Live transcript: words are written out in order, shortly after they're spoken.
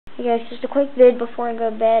Hey guys, just a quick vid before I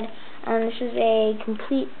go to bed. This is a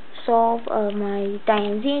complete solve of my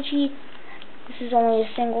Diane Zanchi. This is only a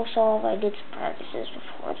single solve. I did some practices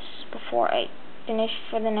before I finish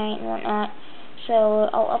for the night and whatnot. So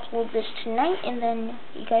I'll upload this tonight, and then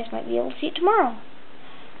you guys might be able to see it tomorrow.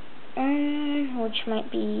 Which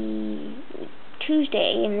might be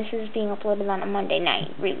Tuesday, and this is being uploaded on a Monday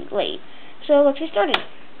night, really late. So let's get started.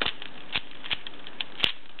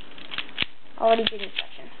 Already did this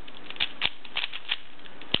section.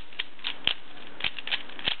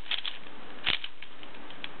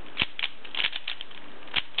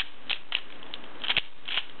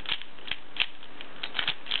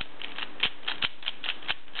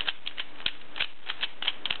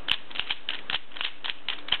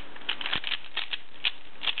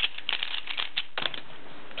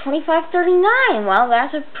 $25.39. Well,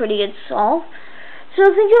 that's a pretty good solve. So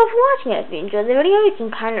thank you all for watching. If you enjoyed the video, you can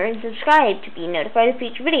comment and subscribe to be notified of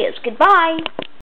future videos. Goodbye!